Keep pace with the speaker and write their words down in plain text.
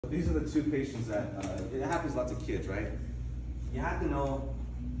These are the two patients that, it happens to lots of kids, right? You have to know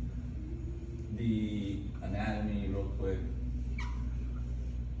the anatomy real quick.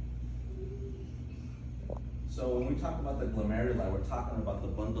 So when we talk about the glomeruli, we're talking about the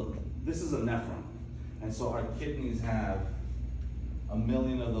bundle. This is a nephron. And so our kidneys have 1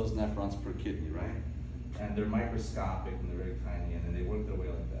 million of those nephrons per kidney, right? And they're microscopic and they're very tiny, and then they work their way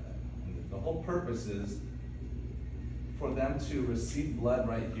like that. And the whole purpose is for them to receive blood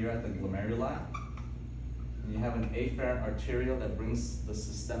right here at the glomeruli. And you have an afferent arteriole that brings the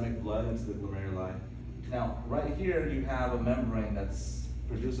systemic blood into the glomeruli. Now, right here you have a membrane that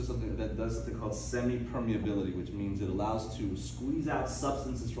produces something that does something called semi-permeability, which means it allows to squeeze out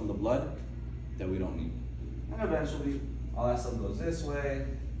substances from the blood that we don't need. And eventually, all that stuff goes this way,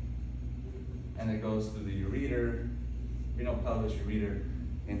 and it goes through the ureter, renal pelvis, ureter,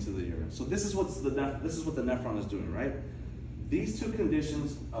 into the urine. So this is what the nephron is doing, right? These two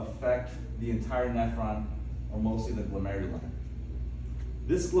conditions affect the entire nephron, or mostly the glomeruli.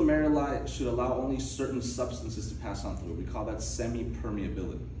 This glomeruli should allow only certain substances to pass on through. We call that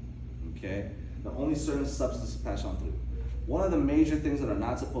semi-permeability, okay? The only certain substances to pass on through. One of the major things that are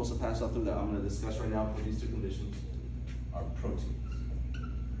not supposed to pass on through that I'm going to discuss right now for these two conditions are proteins,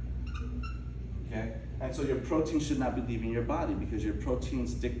 okay? And so your proteins should not be leaving your body because your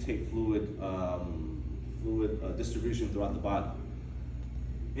proteins dictate fluid distribution throughout the body.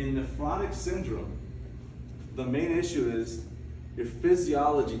 In nephrotic syndrome, the main issue is your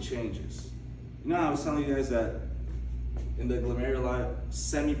physiology changes. You know how I was telling you guys that in the glomeruli,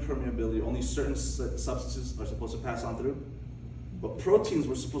 semi-permeability, only certain substances are supposed to pass on through? But proteins,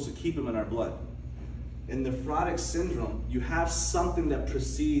 we're supposed to keep them in our blood. In nephrotic syndrome, you have something that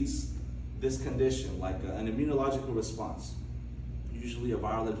precedes this condition, like an immunological response, usually a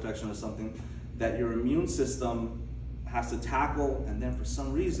viral infection or something, that your immune system has to tackle, and then for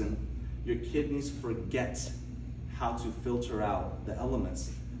some reason, your kidneys forget how to filter out the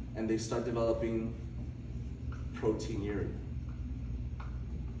elements, and they start developing proteinuria,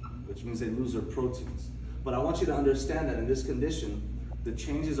 which means they lose their proteins. But I want you to understand that in this condition, the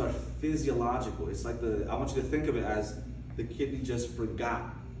changes are physiological. It's like I want you to think of it as the kidney just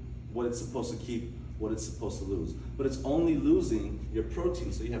forgot what it's supposed to keep, what it's supposed to lose. But it's only losing your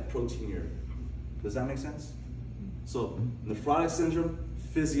protein, so you have proteinuria. Does that make sense? So nephrotic syndrome,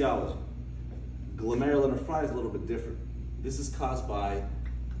 physiology. Glomerulonephritis is a little bit different. This is caused by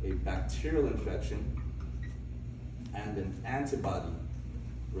a bacterial infection and an antibody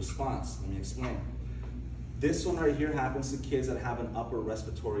response. Let me explain. This one right here happens to kids that have an upper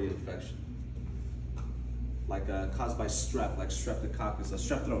respiratory infection, like caused by strep, like streptococcus, a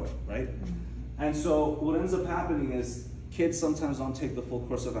strep throat, right? And so what ends up happening is kids sometimes don't take the full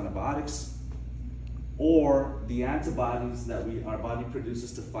course of antibiotics, or the antibodies that our body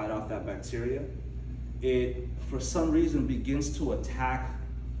produces to fight off that bacteria, it for some reason begins to attack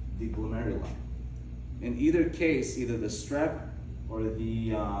the glomeruli. In either case, either the strep or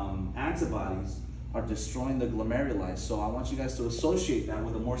the antibodies are destroying the glomeruli. So I want you guys to associate that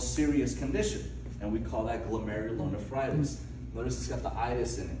with a more serious condition, and we call that glomerulonephritis. Notice it's got the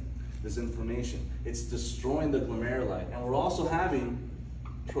itis in it. There's inflammation. It's destroying the glomeruli, and we're also having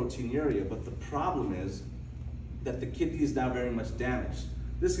proteinuria, but the problem is that the kidney is now very much damaged.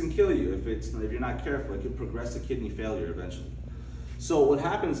 This can kill you if you're not careful. It could progress to kidney failure eventually. So what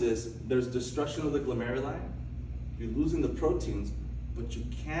happens is there's destruction of the glomeruli, you're losing the proteins, but you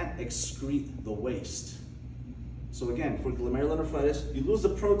can't excrete the waste. So again, for glomerulonephritis, you lose the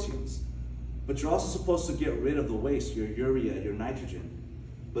proteins, but you're also supposed to get rid of the waste, your urea, your nitrogen.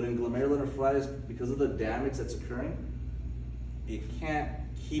 But in glomerulonephritis, because of the damage that's occurring, it can't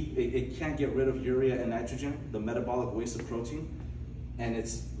get rid of urea and nitrogen, the metabolic waste of protein, and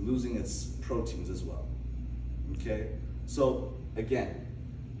it's losing its proteins as well, okay? So again,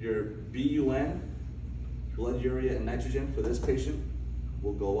 your BUN, blood urea and nitrogen, for this patient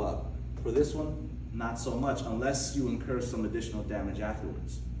will go up. For this one, not so much, unless you incur some additional damage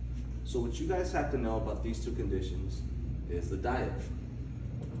afterwards. So what you guys have to know about these two conditions is the diet.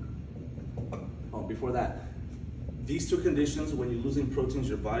 Oh, before that, these two conditions, when you're losing proteins,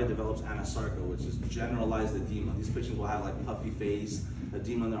 your body develops anasarca, which is generalized edema. These patients will have like puffy face,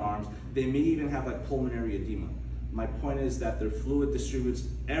 edema in their arms. They may even have like pulmonary edema. My point is that their fluid distributes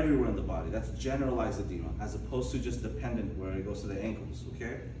everywhere in the body. That's generalized edema, as opposed to just dependent, where it goes to the ankles,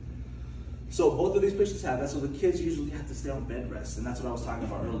 okay? So both of these patients have that, so the kids usually have to stay on bed rest, and that's what I was talking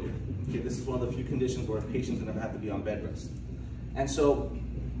about earlier. Okay, this is one of the few conditions where a patient's gonna have to be on bed rest. And so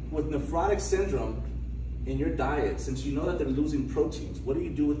with nephrotic syndrome, in your diet, since you know that they're losing proteins, what do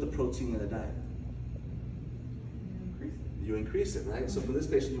you do with the protein in the diet? Increase it. you increase it, right? So for this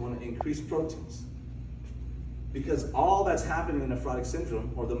patient, you want to increase proteins. Because all that's happening in nephrotic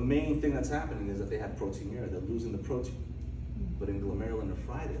syndrome, or the main thing that's happening, is that they have proteinuria, they're losing the protein. But in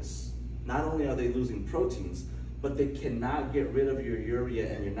glomerulonephritis, not only are they losing proteins, but they cannot get rid of your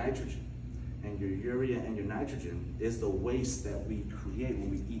urea and your nitrogen. And your urea and your nitrogen is the waste that we create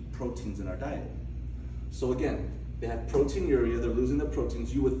when we eat proteins in our diet. So again, they have proteinuria, they're losing their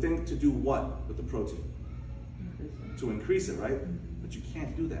proteins. You would think to do what with the protein? To increase it, right? But you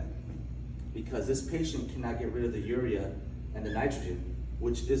can't do that, because this patient cannot get rid of the urea and the nitrogen,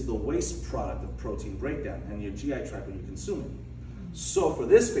 which is the waste product of protein breakdown and your GI tract when you consume it. So for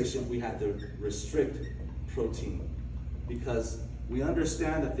this patient, we had to restrict protein, because we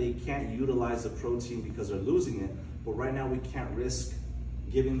understand that they can't utilize the protein because they're losing it, but right now we can't risk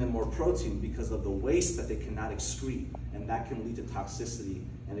giving them more protein because of the waste that they cannot excrete, and that can lead to toxicity,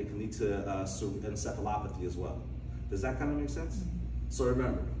 and it can lead to encephalopathy as well. Does that kind of make sense? So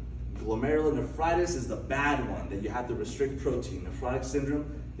remember, glomerulonephritis is the bad one that you have to restrict protein. Nephrotic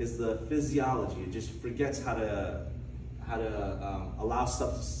syndrome is the physiology. It just forgets how to allow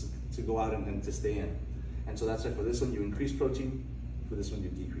stuff to go out and to stay in. And so that's why for this one you increase protein, for this one you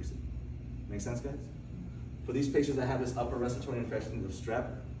decrease it. Make sense, guys? For these patients that have this upper respiratory infection of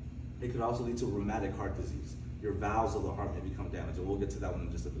strep, it could also lead to rheumatic heart disease. Your valves of the heart may become damaged, and we'll get to that one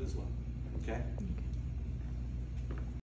in just a bit as well. Okay?